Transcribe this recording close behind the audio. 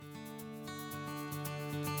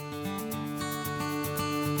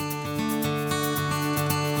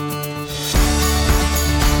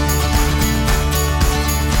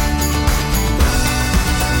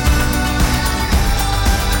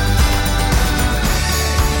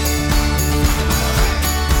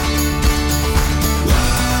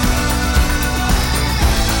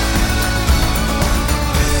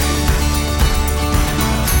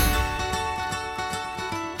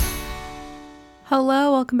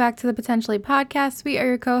back to the Potentially Podcast. We are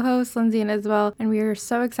your co-hosts, Lindsay and Isabel, and we are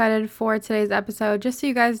so excited for today's episode. Just so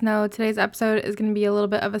you guys know, today's episode is going to be a little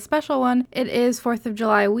bit of a special one. It is 4th of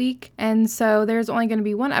July week, and so there's only going to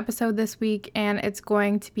be one episode this week, and it's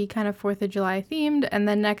going to be kind of 4th of July themed, and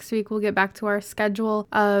then next week we'll get back to our schedule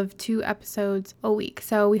of 2 episodes a week.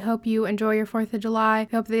 So we hope you enjoy your 4th of July.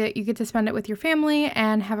 We hope that you get to spend it with your family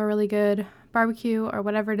and have a really good barbecue or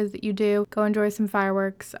whatever it is that you do. Go enjoy some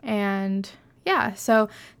fireworks. And yeah, so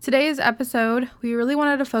today's episode, we really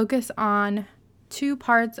wanted to focus on 2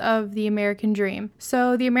 parts of the American dream.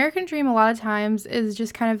 So the American dream a lot of times is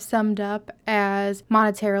just kind of summed up as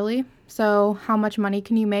monetarily. So how much money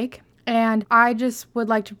can you make? And I just would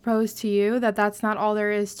like to propose to you that that's not all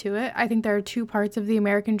there is to it. I think there are 2 parts of the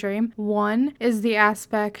American dream. One is the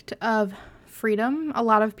aspect of freedom. A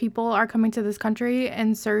lot of people are coming to this country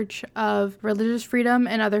in search of religious freedom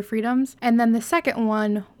and other freedoms. And then the second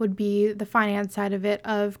one would be the finance side of it,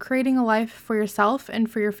 of creating a life for yourself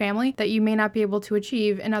and for your family that you may not be able to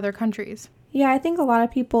achieve in other countries. Yeah, I think a lot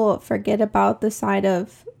of people forget about the side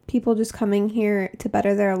of people just coming here to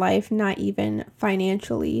better their life, not even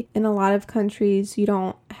financially. In a lot of countries, you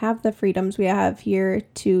don't have the freedoms we have here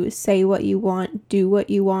to say what you want, do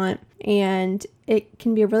what you want, and it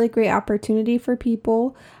can be a really great opportunity for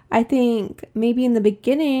people. I think maybe in the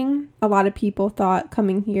beginning, a lot of people thought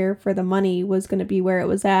coming here for the money was going to be where it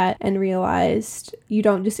was at, and realized you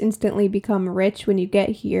don't just instantly become rich when you get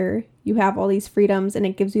here. You have all these freedoms and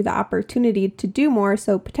it gives you the opportunity to do more,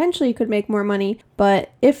 so potentially you could make more money,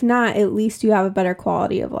 but if not, at least you have a better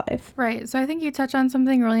quality of life. Right, so I think you touch on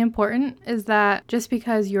something really important, is that just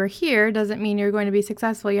because you're here doesn't mean you're going to be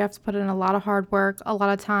successful. You have to put in a lot of hard work, a lot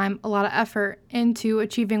of time, a lot of effort into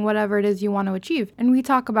achieving whatever it is you want to achieve. And we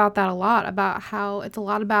talk about that a lot, about how it's a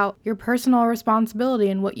lot about your personal responsibility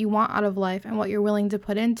and what you want out of life and what you're willing to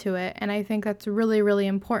put into it. And I think that's really, really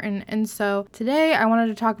important. And so today I wanted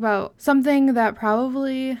to talk about something that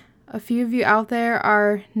probably a few of you out there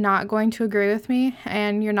are not going to agree with me,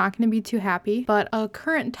 and you're not going to be too happy, but a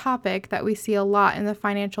current topic that we see a lot in the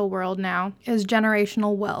financial world now is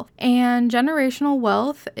generational wealth. And generational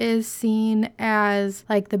wealth is seen as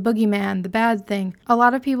like the boogeyman, the bad thing. A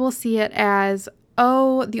lot of people see it as,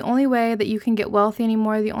 oh, the only way that you can get wealthy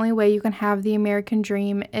anymore, the only way you can have the American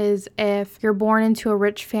dream is if you're born into a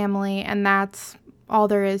rich family, and that's all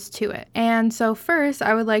there is to it. And so first,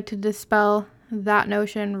 I would like to dispel that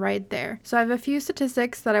notion right there. So I have a few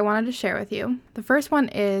statistics that I wanted to share with you. The first one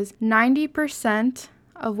is 90%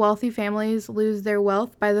 of wealthy families lose their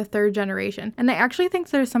wealth by the 3rd generation. And I actually think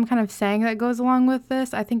there's some kind of saying that goes along with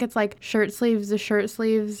this. I think it's like shirt sleeves to shirt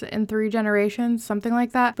sleeves in 3 generations, something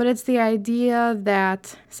like that. But it's the idea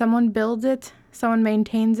that someone builds it, someone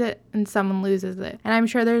maintains it, and someone loses it. And I'm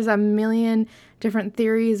sure there's a million different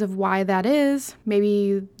theories of why that is.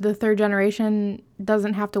 Maybe the 3rd generation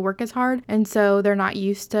doesn't have to work as hard, and so they're not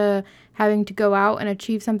used to having to go out and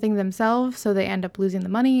achieve something themselves, so they end up losing the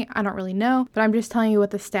money. I don't really know, but I'm just telling you what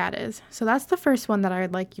the stat is. So that's the first one that I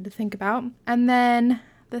would like you to think about. And then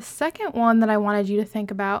the second one that I wanted you to think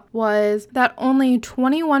about was that only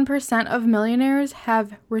 21% of millionaires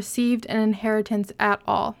have received an inheritance at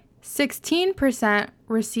all. 16%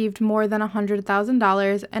 received more than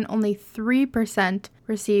 $100,000, and only 3%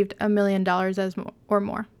 received $1 million or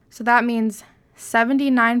more. So that means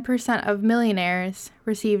 79% of millionaires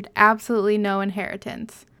received absolutely no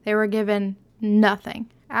inheritance. They were given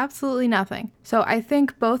nothing. Absolutely nothing. So I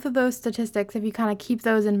think both of those statistics, if you kind of keep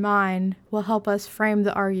those in mind, will help us frame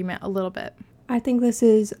the argument a little bit. I think this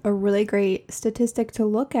is a really great statistic to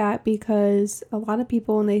look at, because a lot of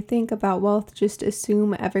people, when they think about wealth, just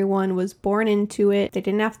assume everyone was born into it. They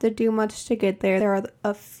didn't have to do much to get there. There are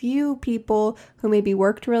a few people who maybe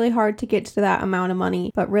worked really hard to get to that amount of money,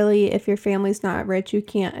 but really, if your family's not rich, you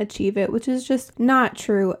can't achieve it, which is just not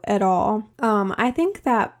true at all. I think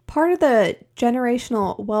that part of the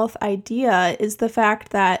generational wealth idea is the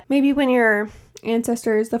fact that maybe when your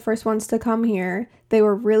ancestors, the first ones to come here, they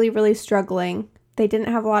were really, really struggling. They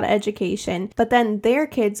didn't have a lot of education, but then their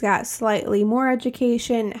kids got slightly more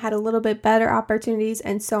education, had a little bit better opportunities,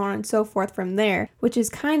 and so on and so forth from there, which is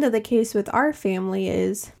kind of the case with our family.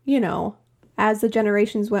 Is, as the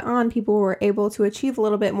generations went on, people were able to achieve a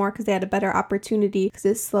little bit more because they had a better opportunity, because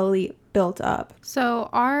it slowly built up. So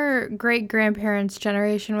our great-grandparents'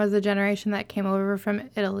 generation was the generation that came over from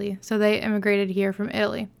Italy. So they immigrated here from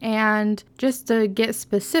Italy. And just to get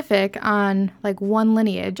specific on like one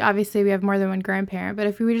lineage, obviously we have more than one grandparent, but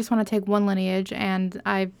if we just want to take one lineage, and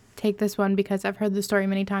I take this one because I've heard the story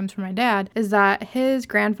many times from my dad, is that his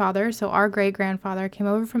grandfather, so our great-grandfather, came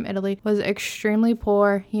over from Italy, was extremely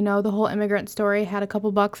poor. The whole immigrant story, had a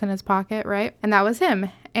couple bucks in his pocket, right? And that was him.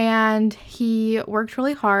 and he worked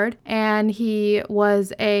really hard, and he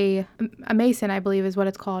was a mason, I believe is what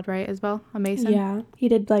it's called, right, Isabel? A mason? Yeah, he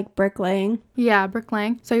did like bricklaying. Yeah,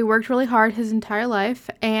 bricklaying. So he worked really hard his entire life,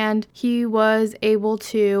 and he was able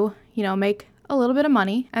to, make a little bit of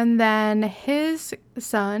money. And then his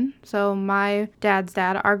son, so my dad's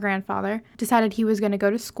dad, our grandfather, decided he was going to go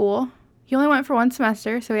to school. He only went for one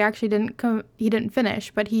semester, so he actually didn't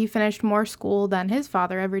finish, but he finished more school than his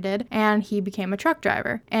father ever did, and he became a truck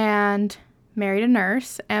driver and married a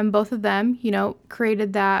nurse, and both of them,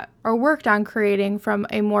 created that, or worked on creating from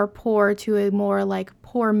a more poor to a more like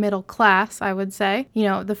poor middle class, I would say,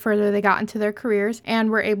 the further they got into their careers, and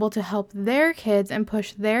were able to help their kids and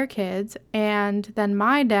push their kids. And then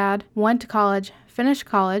my dad went to college, finished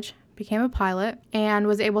college, became a pilot, and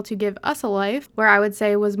was able to give us a life where I would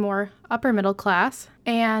say was more upper middle class.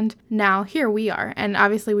 And now here we are. And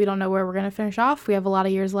obviously we don't know where we're going to finish off. We have a lot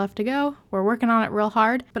of years left to go. We're working on it real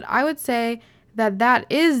hard. But I would say that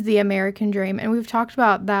is the American dream. And we've talked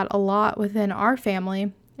about that a lot within our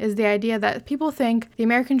family, is the idea that people think the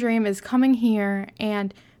American dream is coming here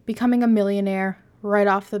and becoming a millionaire right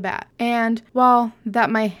off the bat. And while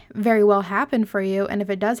that might very well happen for you, and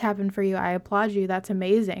if it does happen for you, I applaud you, that's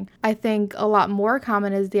amazing. I think a lot more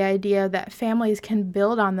common is the idea that families can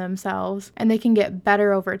build on themselves and they can get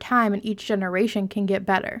better over time, and each generation can get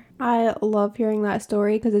better. I love hearing that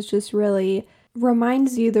story because it's just really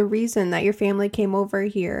reminds you the reason that your family came over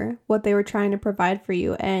here, what they were trying to provide for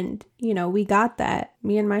you. And, we got that.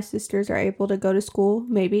 Me and my sisters are able to go to school,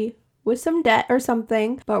 maybe with some debt or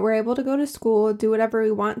something, but we're able to go to school, do whatever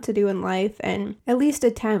we want to do in life, and at least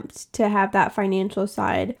attempt to have that financial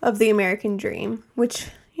side of the American dream, which,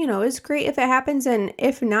 is great if it happens. And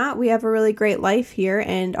if not, we have a really great life here,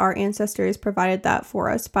 and our ancestors provided that for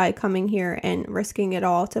us by coming here and risking it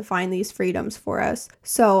all to find these freedoms for us.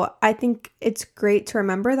 So I think it's great to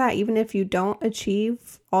remember that even if you don't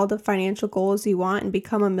achieve all the financial goals you want and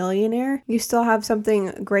become a millionaire, you still have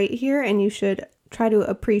something great here, and you should try to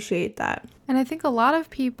appreciate that. And I think a lot of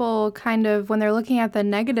people kind of, when they're looking at the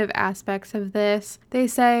negative aspects of this, they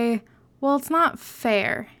say, well, it's not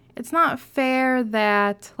fair. It's not fair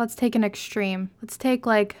that, let's take an extreme. Let's take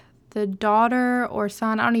like the daughter or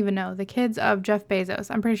son, I don't even know, the kids of Jeff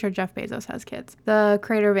Bezos. I'm pretty sure Jeff Bezos has kids, the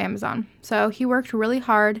creator of Amazon. So he worked really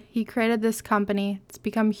hard. He created this company. It's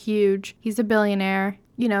become huge. He's a billionaire.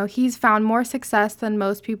 He's found more success than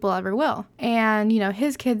most people ever will. And,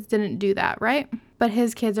 his kids didn't do that, right? But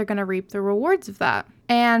his kids are going to reap the rewards of that.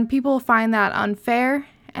 And people find that unfair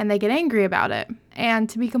and they get angry about it. And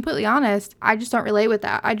to be completely honest, I just don't relate with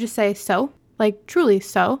that. I just say, so? Like, truly,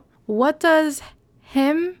 so? What does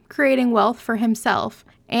him creating wealth for himself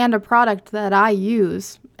and a product that I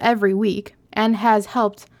use every week and has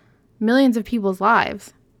helped millions of people's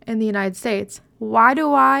lives in the United States, why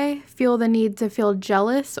do I feel the need to feel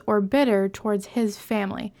jealous or bitter towards his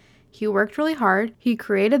family? He worked really hard. He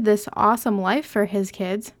created this awesome life for his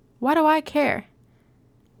kids. Why do I care?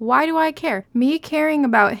 Why do I care? Me caring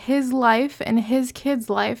about his life and his kids'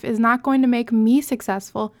 life is not going to make me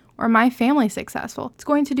successful or my family successful. It's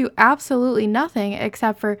going to do absolutely nothing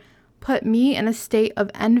except for put me in a state of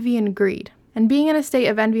envy and greed. And being in a state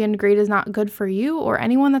of envy and greed is not good for you or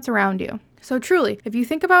anyone that's around you. So truly, if you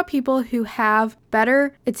think about people who have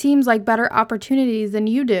better, it seems like better opportunities than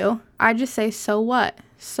you do, I just say, so what?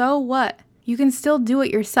 So what? You can still do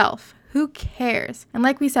it yourself. Who cares? And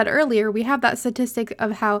like we said earlier, we have that statistic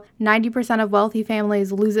of how 90% of wealthy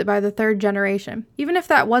families lose it by the third generation. Even if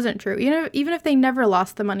that wasn't true, even if they never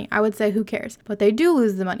lost the money, I would say who cares? But they do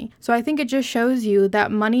lose the money. So I think it just shows you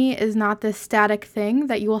that money is not this static thing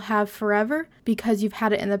that you will have forever because you've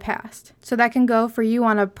had it in the past. So that can go for you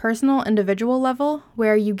on a personal, individual level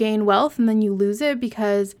where you gain wealth and then you lose it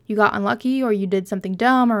because you got unlucky or you did something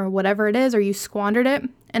dumb or whatever it is, or you squandered it.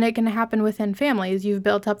 And it can happen within families. You've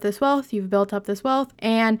built up this wealth,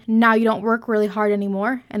 and now you don't work really hard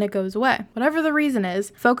anymore, and it goes away. Whatever the reason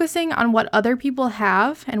is, focusing on what other people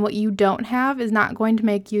have and what you don't have is not going to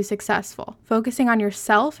make you successful. Focusing on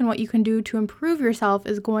yourself and what you can do to improve yourself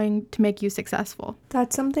is going to make you successful.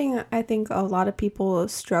 That's something I think a lot of people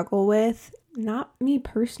struggle with. Not me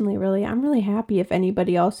personally, really. I'm really happy if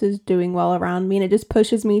anybody else is doing well around me, and it just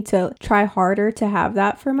pushes me to try harder to have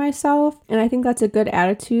that for myself. And I think that's a good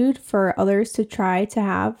attitude for others to try to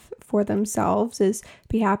have for themselves, is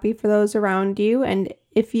be happy for those around you. And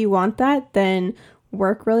if you want that, then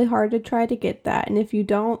work really hard to try to get that. And if you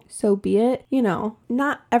don't, so be it.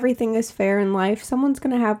 Not everything is fair in life. Someone's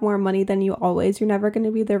going to have more money than you always. You're never going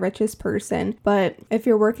to be the richest person. But if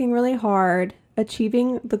you're working really hard,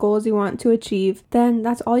 achieving the goals you want to achieve, then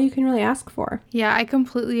that's all you can really ask for. Yeah, I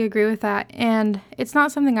completely agree with that. And it's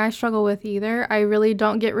not something I struggle with either. I really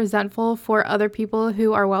don't get resentful for other people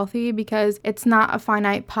who are wealthy because it's not a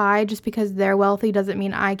finite pie. Just because they're wealthy doesn't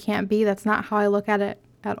mean I can't be. That's not how I look at it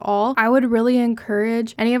at all. I would really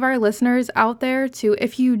encourage any of our listeners out there to,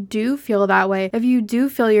 if you do feel that way, if you do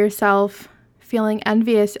feel yourself feeling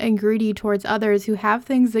envious and greedy towards others who have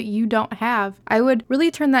things that you don't have, I would really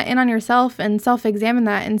turn that in on yourself and self-examine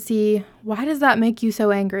that and see, why does that make you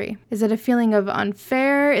so angry? Is it a feeling of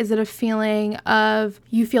unfair? Is it a feeling of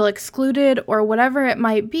you feel excluded, or whatever it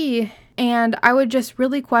might be? And I would just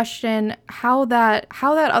really question how that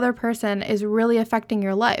other person is really affecting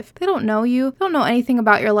your life. They don't know you. They don't know anything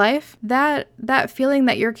about your life. That feeling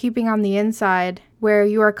that you're keeping on the inside, where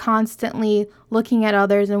you are constantly looking at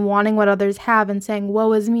others and wanting what others have and saying,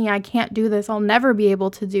 woe is me, I can't do this, I'll never be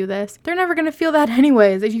able to do this. They're never going to feel that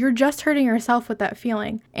anyways. If you're just hurting yourself with that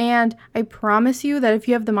feeling. And I promise you that if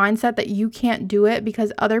you have the mindset that you can't do it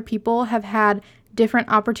because other people have had different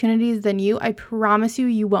opportunities than you, I promise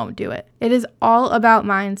you won't do it. It is all about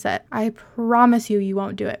mindset. I promise you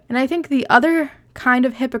won't do it. And I think the other kind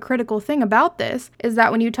of hypocritical thing about this is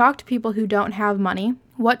that when you talk to people who don't have money,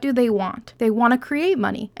 what do they want? They want to create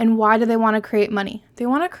money. And why do they want to create money? They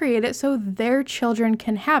want to create it so their children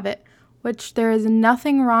can have it, which there is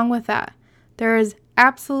nothing wrong with that. There is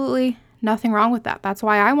absolutely nothing wrong with that. That's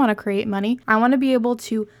why I want to create money. I want to be able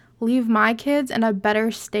to leave my kids in a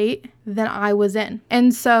better state than I was in.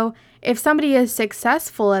 And so if somebody is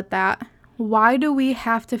successful at that, why do we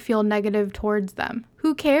have to feel negative towards them?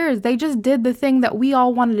 Who cares? They just did the thing that we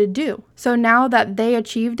all wanted to do. So now that they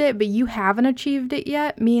achieved it, but you haven't achieved it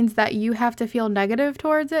yet, means that you have to feel negative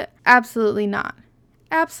towards it? Absolutely not.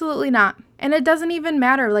 Absolutely not. And it doesn't even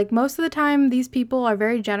matter. Like, most of the time, these people are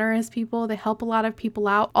very generous people. They help a lot of people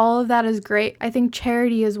out. All of that is great. I think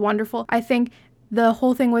charity is wonderful. I think the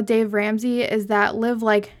whole thing with Dave Ramsey is that live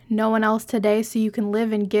like no one else today so you can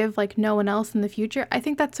live and give like no one else in the future. I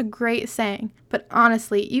think that's a great saying. But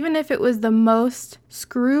honestly, even if it was the most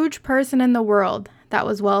Scrooge person in the world that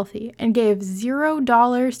was wealthy and gave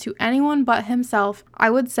 $0 to anyone but himself, I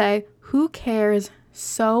would say, who cares?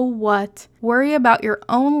 So what? Worry about your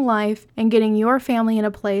own life and getting your family in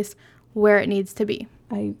a place where it needs to be.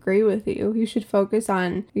 I agree with you. You should focus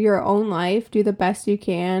on your own life, do the best you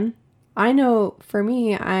can. I know for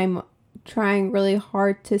me, I'm trying really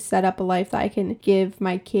hard to set up a life that I can give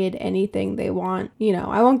my kid anything they want. You know,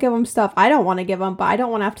 I won't give them stuff I don't want to give them, but I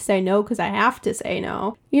don't want to have to say no because I have to say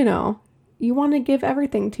no. You know, you want to give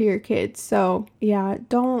everything to your kids. So yeah,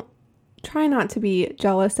 try not to be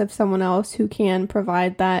jealous of someone else who can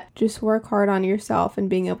provide that. Just work hard on yourself and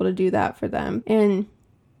being able to do that for them. And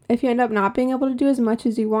if you end up not being able to do as much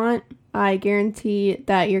as you want, I guarantee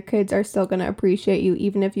that your kids are still going to appreciate you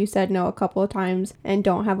even if you said no a couple of times and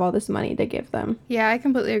don't have all this money to give them. Yeah, I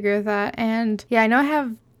completely agree with that. And yeah, I know I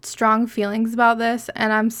have strong feelings about this,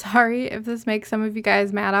 and I'm sorry if this makes some of you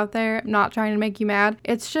guys mad out there. I'm not trying to make you mad.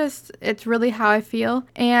 It's really how I feel.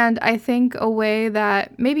 And I think a way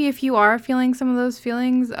that maybe if you are feeling some of those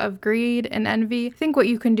feelings of greed and envy, I think what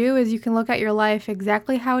you can do is you can look at your life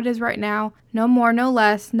exactly how it is right now. No more, no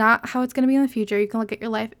less, not how it's going to be in the future. You can look at your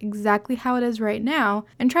life exactly how it is right now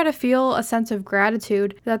and try to feel a sense of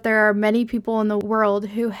gratitude that there are many people in the world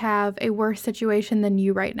who have a worse situation than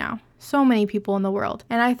you right now. So many people in the world.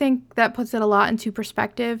 And I think that puts it a lot into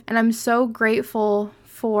perspective. And I'm so grateful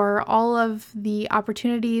for all of the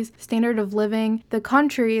opportunities, standard of living, the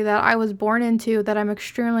country that I was born into that I'm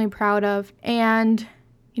extremely proud of. And,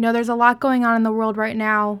 you know, there's a lot going on in the world right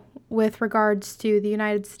now with regards to the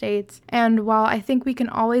United States. And while I think we can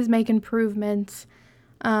always make improvements,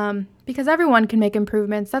 because everyone can make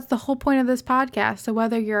improvements, that's the whole point of this podcast. So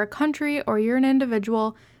whether you're a country or you're an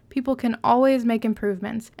individual, people can always make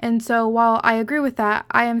improvements. And so while I agree with that,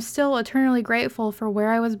 I am still eternally grateful for where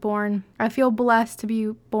I was born. I feel blessed to be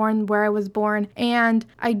born where I was born, and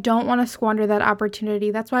I don't want to squander that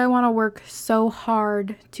opportunity. That's why I want to work so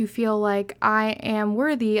hard to feel like I am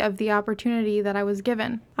worthy of the opportunity that I was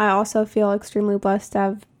given. I also feel extremely blessed to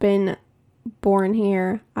have been born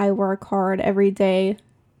here. I work hard every day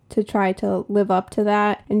to try to live up to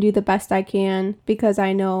that and do the best I can, because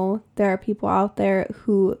I know there are people out there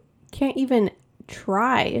who can't even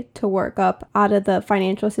try to work up out of the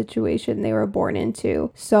financial situation they were born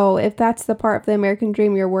into. So if that's the part of the American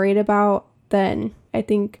dream you're worried about, then I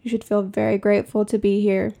think you should feel very grateful to be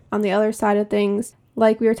here. On the other side of things,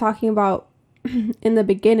 like we were talking about in the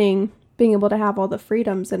beginning, being able to have all the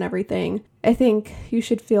freedoms and everything, I think you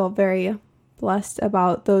should feel very blessed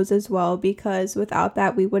about those as well, because without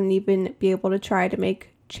that we wouldn't even be able to try to make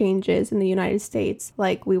changes in the United States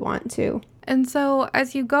like we want to. And so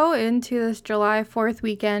as you go into this July 4th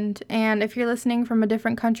weekend, and if you're listening from a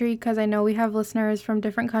different country, because I know we have listeners from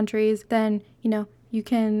different countries, then, you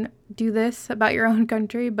can do this about your own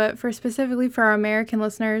country. But specifically for our American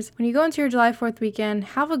listeners, when you go into your July 4th weekend,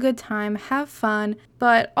 have a good time, have fun,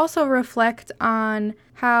 but also reflect on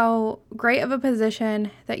how great of a position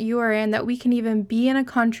that you are in, that we can even be in a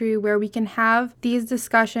country where we can have these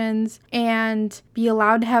discussions and be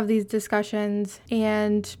allowed to have these discussions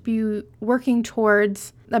and be working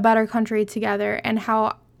towards a better country together, and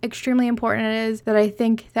how extremely important it is that I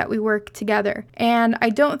think that we work together. And I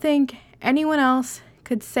don't think anyone else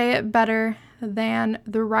could say it better than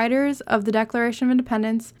the writers of the Declaration of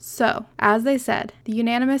Independence. So, as they said, the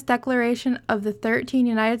unanimous declaration of the 13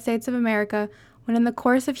 United States of America, when in the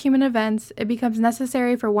course of human events it becomes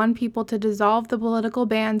necessary for one people to dissolve the political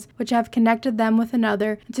bands which have connected them with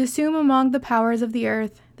another, and to assume among the powers of the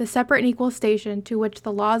earth the separate and equal station to which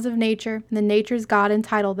the laws of nature and the nature's God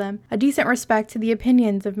entitle them, a decent respect to the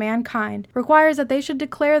opinions of mankind requires that they should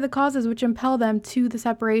declare the causes which impel them to the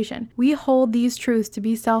separation. We hold these truths to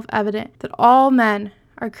be self-evident, that all men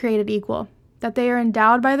are created equal, that they are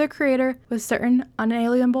endowed by their Creator with certain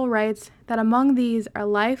unalienable rights, that among these are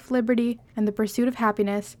life, liberty, and the pursuit of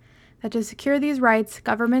happiness, that to secure these rights,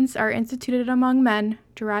 governments are instituted among men,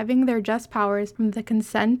 deriving their just powers from the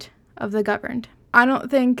consent of the governed. I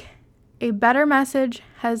don't think a better message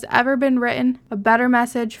has ever been written, a better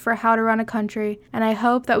message for how to run a country, and I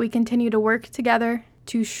hope that we continue to work together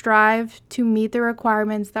to strive to meet the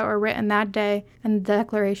requirements that were written that day in the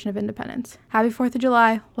Declaration of Independence. Happy 4th of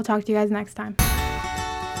July. We'll talk to you guys next time.